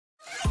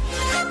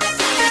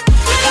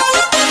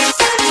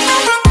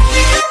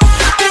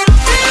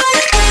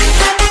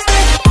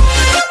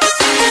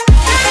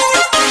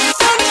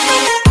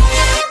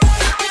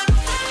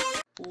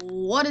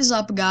is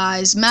up,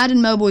 guys?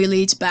 Madden Mobile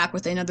Elite's back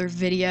with another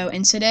video,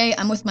 and today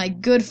I'm with my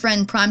good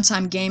friend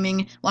PrimeTime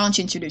Gaming. Why don't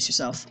you introduce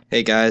yourself?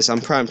 Hey guys, I'm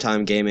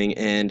PrimeTime Gaming,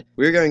 and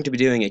we're going to be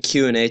doing a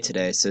Q&A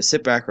today, so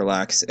sit back,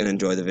 relax, and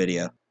enjoy the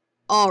video.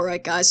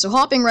 Alright guys, so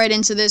hopping right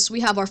into this,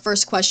 we have our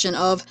first question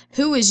of,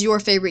 who is your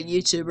favorite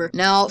YouTuber?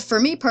 Now, for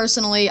me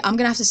personally, I'm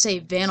gonna have to say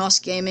Vanoss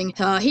Gaming.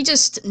 He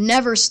just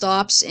never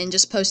stops in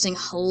just posting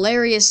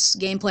hilarious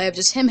gameplay of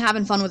just him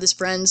having fun with his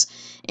friends,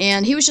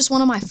 and he was just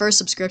one of my first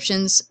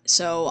subscriptions,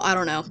 so I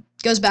don't know.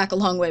 Goes back a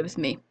long way with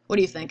me. What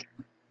do you think?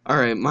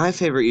 Alright, my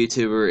favorite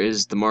YouTuber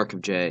is the Mark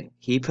of J.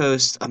 He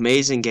posts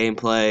amazing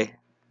gameplay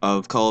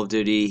of Call of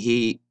Duty.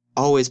 He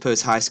always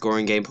posts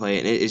high-scoring gameplay,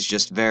 and it is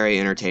just very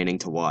entertaining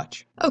to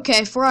watch.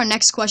 Okay, for our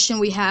next question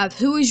we have,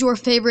 who is your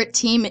favorite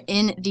team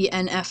in the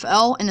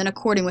NFL? And then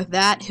according with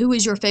that, who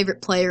is your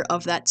favorite player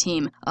of that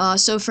team?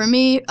 So for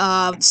me,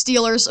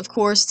 Steelers, of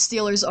course.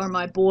 Steelers are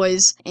my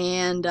boys.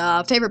 And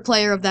favorite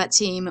player of that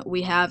team,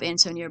 we have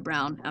Antonio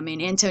Brown. I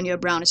mean, Antonio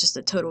Brown is just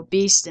a total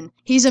beast, and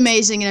he's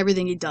amazing in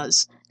everything he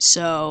does.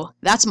 So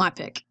that's my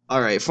pick.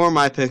 Alright, for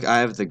my pick, I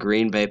have the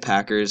Green Bay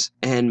Packers,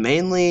 and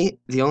mainly,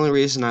 the only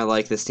reason I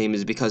like this team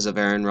is because of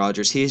Aaron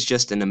Rodgers. He's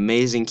just an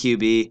amazing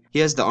QB. He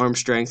has the arm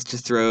strength to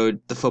throw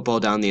the football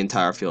down the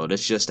entire field.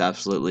 It's just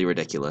absolutely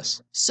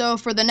ridiculous. So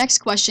for the next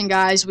question,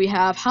 guys, we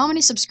have, how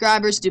many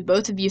subscribers do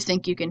both of you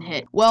think you can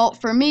hit? Well,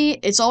 for me,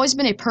 it's always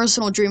been a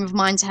personal dream of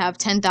mine to have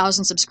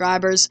 10,000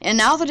 subscribers, and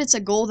now that it's a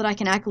goal that I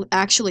can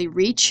actually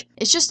reach,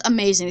 it's just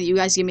amazing that you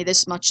guys give me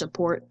this much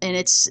support, and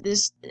it's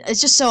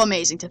just so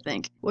amazing to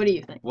think. What do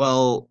you think?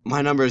 Well,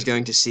 my number is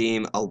going to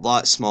seem a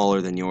lot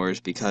smaller than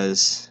yours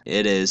because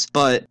it is,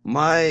 but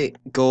my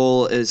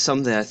goal is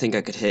something I think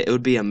I could hit. It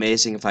would be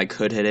amazing if I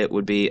could hit it,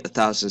 would be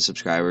 1,000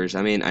 subscribers.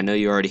 I mean, I know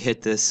you already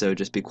hit this, so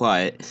just be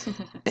quiet.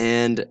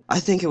 And I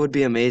think it would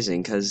be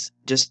amazing because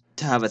just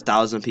to have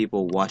 1,000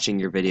 people watching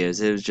your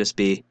videos, it would just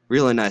be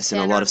really nice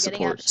and a lot of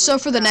support. So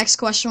for the next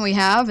question we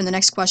have, and the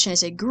next question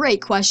is a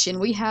great question,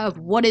 we have,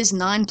 what is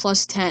 9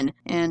 plus 10?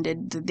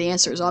 And the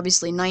answer is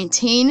obviously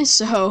 19,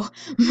 so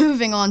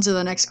moving on to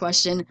the next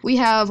question, we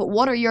have,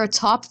 what are your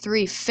top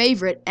 3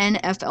 favorite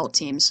NFL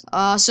teams?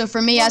 So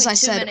for me, as I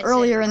said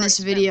earlier in this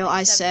video,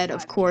 I said,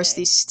 of course,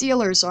 the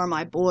Steelers are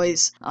my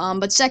boys.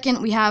 But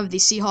second, we have the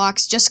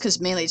Seahawks, just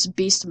because mainly it's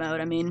beast mode.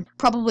 I mean,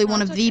 probably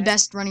one of the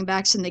best running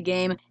backs in the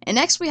game. And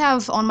next we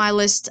have on my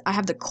list, I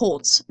have the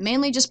Colts,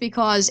 mainly just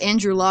because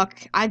Andrew Luck,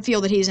 I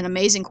feel that he's an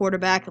amazing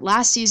quarterback.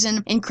 Last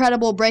season,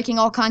 incredible, breaking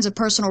all kinds of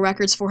personal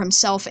records for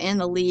himself and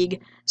the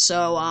league.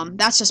 So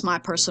that's just my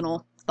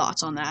personal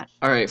thoughts on that.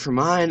 Alright, for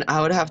mine,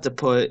 I would have to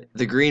put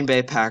the Green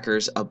Bay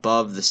Packers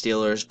above the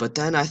Steelers, but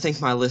then I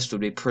think my list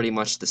would be pretty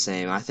much the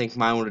same. I think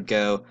mine would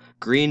go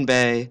Green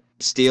Bay,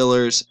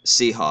 Steelers,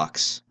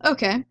 Seahawks.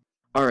 Okay.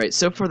 Alright,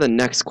 so for the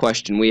next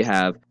question we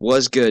have,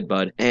 was good,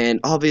 bud? And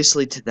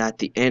obviously to that,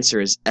 the answer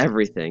is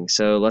everything,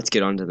 so let's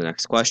get on to the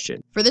next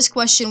question. For this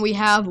question we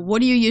have, what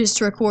do you use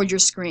to record your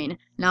screen?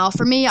 Now,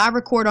 for me, I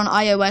record on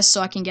iOS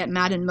so I can get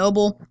Madden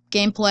Mobile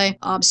gameplay.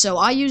 So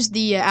I use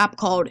the app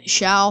called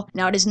Shao.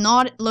 Now, it is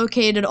not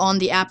located on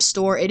the App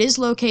Store. It is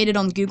located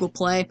on Google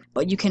Play,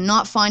 but you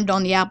cannot find it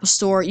on the Apple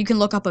Store. You can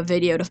look up a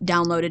video to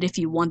download it if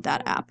you want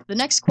that app. The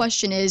next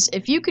question is,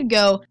 if you could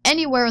go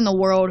anywhere in the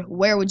world,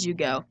 where would you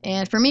go?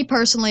 And for me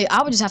personally,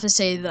 I would just have to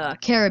say the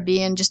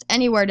Caribbean, just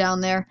anywhere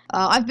down there.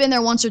 I've been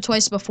there once or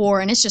twice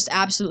before, and it's just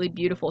absolutely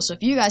beautiful. So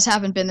if you guys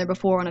haven't been there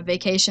before on a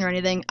vacation or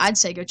anything, I'd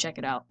say go check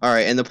it out.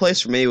 Alright, and the place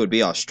for me would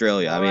be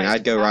Australia. I mean,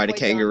 I'd go ride a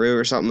kangaroo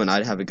or something, and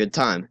I'd have a good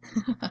time.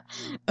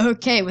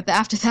 Okay,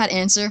 after that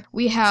answer,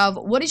 we have,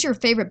 what is your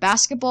favorite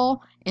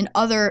basketball and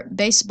other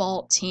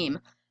baseball team?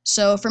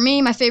 So for me,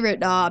 my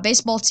favorite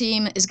baseball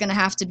team is going to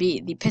have to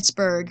be the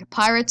Pittsburgh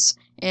Pirates,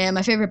 and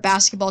my favorite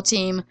basketball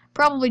team,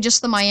 probably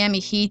just the Miami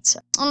Heat.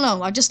 I don't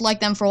know, I just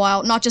liked them for a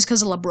while, not just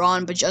because of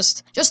LeBron, but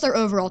just their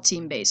overall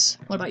team base.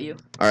 What about you?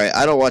 Alright,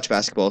 I don't watch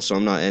basketball, so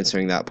I'm not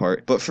answering that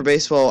part. But for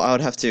baseball, I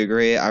would have to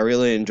agree. I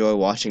really enjoy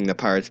watching the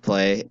Pirates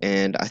play,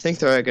 and I think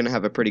they're going to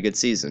have a pretty good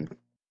season.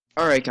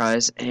 Alright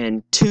guys,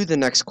 and to the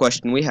next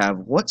question we have,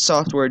 what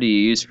software do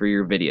you use for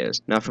your videos?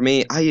 Now for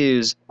me, I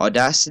use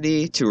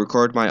Audacity to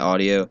record my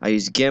audio, I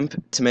use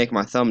GIMP to make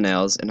my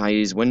thumbnails, and I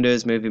use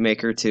Windows Movie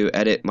Maker to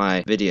edit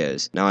my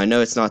videos. Now I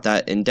know it's not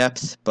that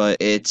in-depth, but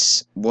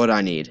it's what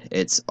I need.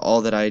 It's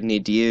all that I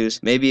need to use.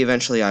 Maybe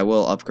eventually I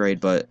will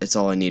upgrade, but it's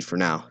all I need for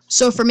now.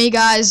 So for me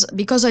guys,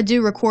 because I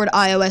do record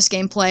iOS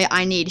gameplay,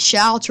 I need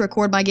Shao to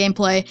record my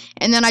gameplay,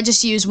 and then I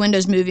just use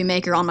Windows Movie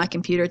Maker on my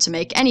computer to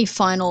make any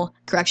final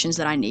corrections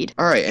that I need.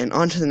 Alright, and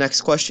on to the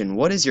next question.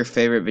 What is your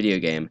favorite video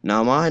game?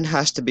 Now mine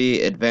has to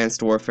be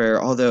Advanced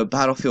Warfare, although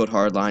Battlefield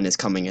Hardline is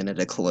coming in at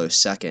a close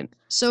second.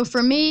 So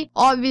for me,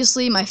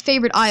 obviously, my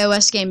favorite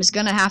iOS game is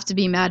gonna have to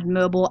be Madden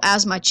Mobile,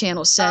 as my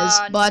channel says.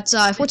 But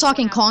if we're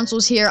talking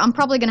consoles here, I'm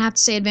probably gonna have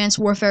to say Advanced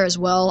Warfare as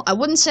well. I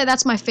wouldn't say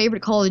that's my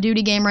favorite Call of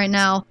Duty game right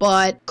now,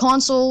 but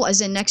console, as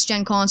in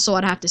next-gen console,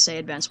 I'd have to say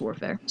Advanced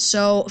Warfare.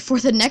 So for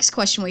the next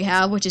question we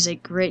have, which is a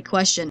great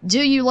question,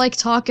 do you like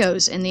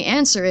tacos? And the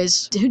answer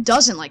is, who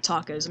doesn't like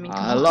tacos? I mean,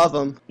 come I on. love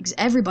them.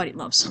 Everybody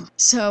loves them.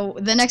 So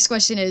the next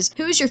question is,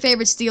 who's your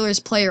favorite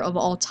Steelers player of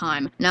all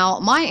time? Now,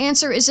 my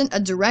answer isn't a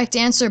direct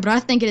answer, but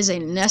I think it is a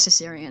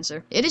necessary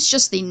answer. It is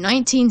just the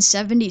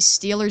 1970s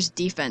Steelers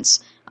defense.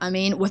 I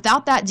mean,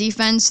 without that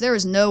defense, there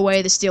is no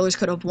way the Steelers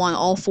could have won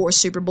all 4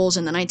 Super Bowls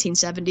in the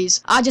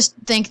 1970s. I just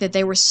think that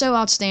they were so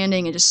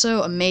outstanding and just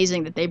so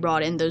amazing that they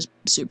brought in those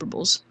Super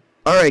Bowls.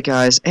 Alright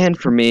guys, and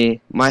for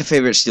me, my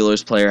favorite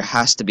Steelers player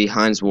has to be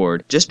Hines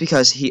Ward, just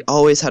because he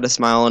always had a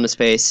smile on his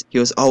face, he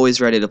was always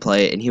ready to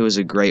play, and he was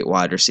a great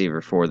wide receiver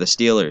for the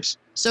Steelers.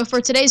 So for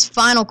today's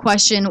final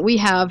question, we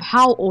have,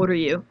 how old are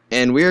you?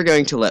 And we are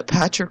going to let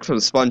Patrick from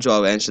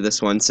SpongeBob answer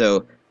this one,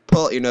 so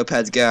pull out your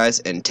notepads guys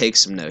and take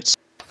some notes.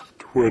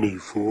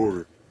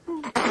 24.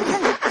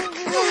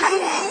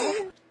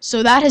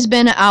 So that has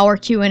been our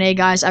Q&A,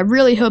 guys. I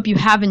really hope you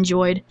have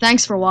enjoyed.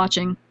 Thanks for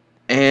watching.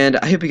 And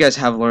I hope you guys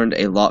have learned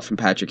a lot from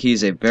Patrick.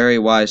 He's a very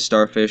wise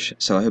starfish,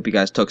 so I hope you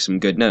guys took some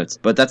good notes.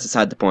 But that's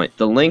aside the point.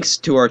 The links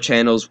to our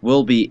channels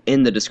will be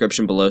in the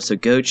description below, so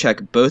go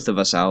check both of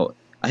us out.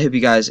 I hope you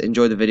guys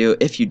enjoyed the video.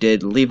 If you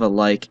did, leave a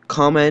like,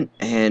 comment,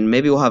 and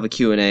maybe we'll have a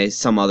Q&A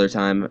some other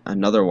time,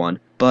 another one.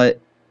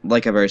 But,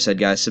 like I've already said,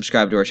 guys,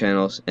 subscribe to our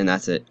channels, and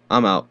that's it.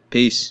 I'm out.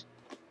 Peace.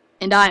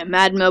 And I am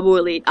Madden Mobile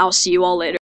Elite. I'll see you all later.